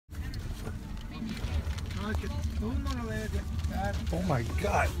Oh my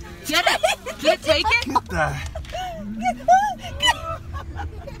God. Get it! Get take it! Get that.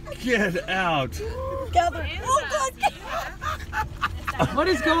 Get out. Gather. Oh God. What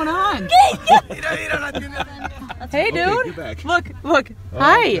is going on? Hey, dude. Get back. Look.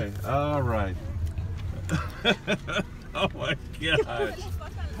 Hi. Okay. All right. Oh my gosh.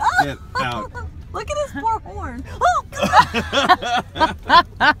 Get out. Look at his poor horn.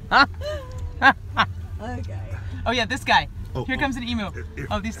 Okay. Oh yeah, this guy. Here comes an emu.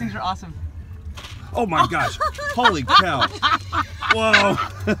 Oh, these things are awesome. Oh my gosh. Holy cow. Whoa.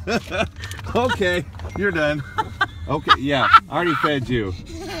 Okay, you're done. Okay, yeah, I already fed you.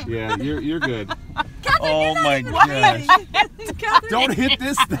 Yeah, you're good. Catherine, oh my gosh. Don't hit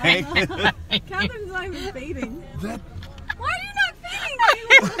this thing. Catherine's not even feeding. That, why are you not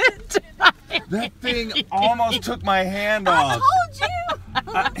feeding? that thing almost took my hand off. I told you.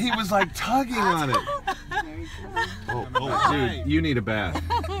 He was like tugging on it. Oh, dude, you need a bath.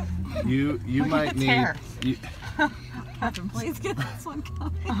 You might need. Catherine, please get this one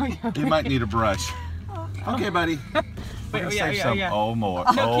coming. You might need a brush. Okay, buddy. Wait, yeah. Oh more.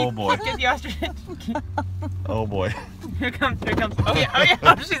 No, oh boy. Get the ostrich. Oh boy. Here comes. Oh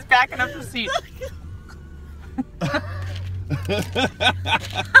yeah. She's backing up the seat.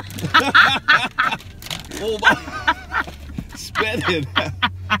 Oh my. Spit it.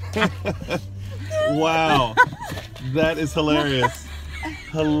 Wow. That is hilarious.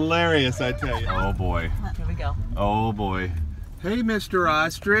 Hilarious, I tell you. Oh boy. Here we go. Oh boy. Hey, Mr.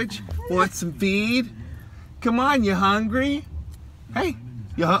 Ostrich. Want some feed? Come on, you hungry? Hey,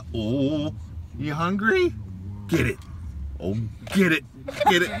 you hungry? Get it. Oh, get it.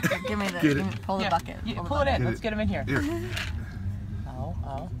 Get it. Give me Get it. pull the bucket. Pull it in. Let's get him in here. Oh.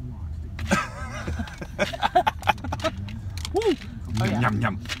 Woo. Oh, yeah. Yum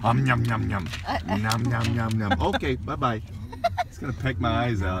yum. Yum yum yum. Yum yum. Okay, bye. It's gonna peck my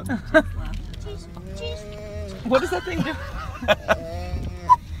eyes out. What does that thing do?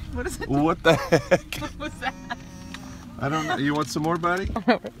 What is it? What the heck? What was that? I don't know. You want some more, buddy?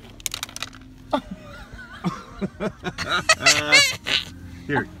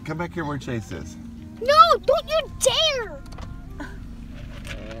 Here, come back here where Chase is. No, don't you dare!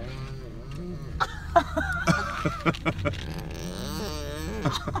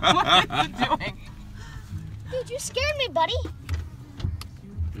 What is it doing? Dude, you scared me, buddy.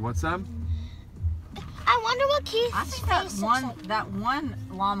 You want some? I wonder what Keith's I think face looks like. that one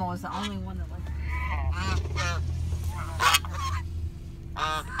llama was the only one that was.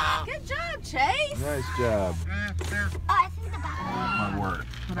 Good job, Chase. Nice job. I think the back. Oh my word.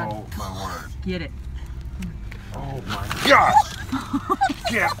 Oh my word. Get it. Oh my gosh.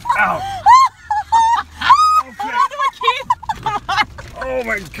 Get out. Okay. Oh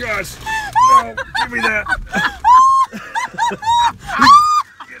my gosh. No, give me that.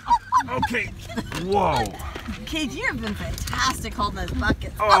 Okay. Whoa. Keith, you have been fantastic holding those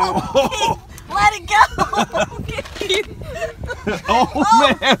buckets. Oh. Keith, let it go. Keith. Oh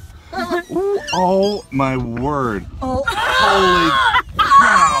man. Oh my word. Oh. Holy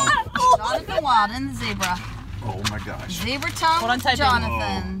cow. Jonathan Wild and the zebra. Oh my gosh. Zebra tongue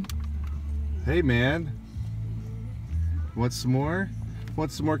Jonathan. Hey man. Want some more?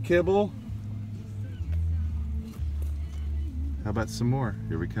 Want some more kibble? How about some more?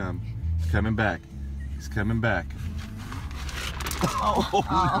 Here we come. He's coming back. He's coming back. Oh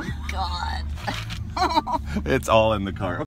God. It's all in the car.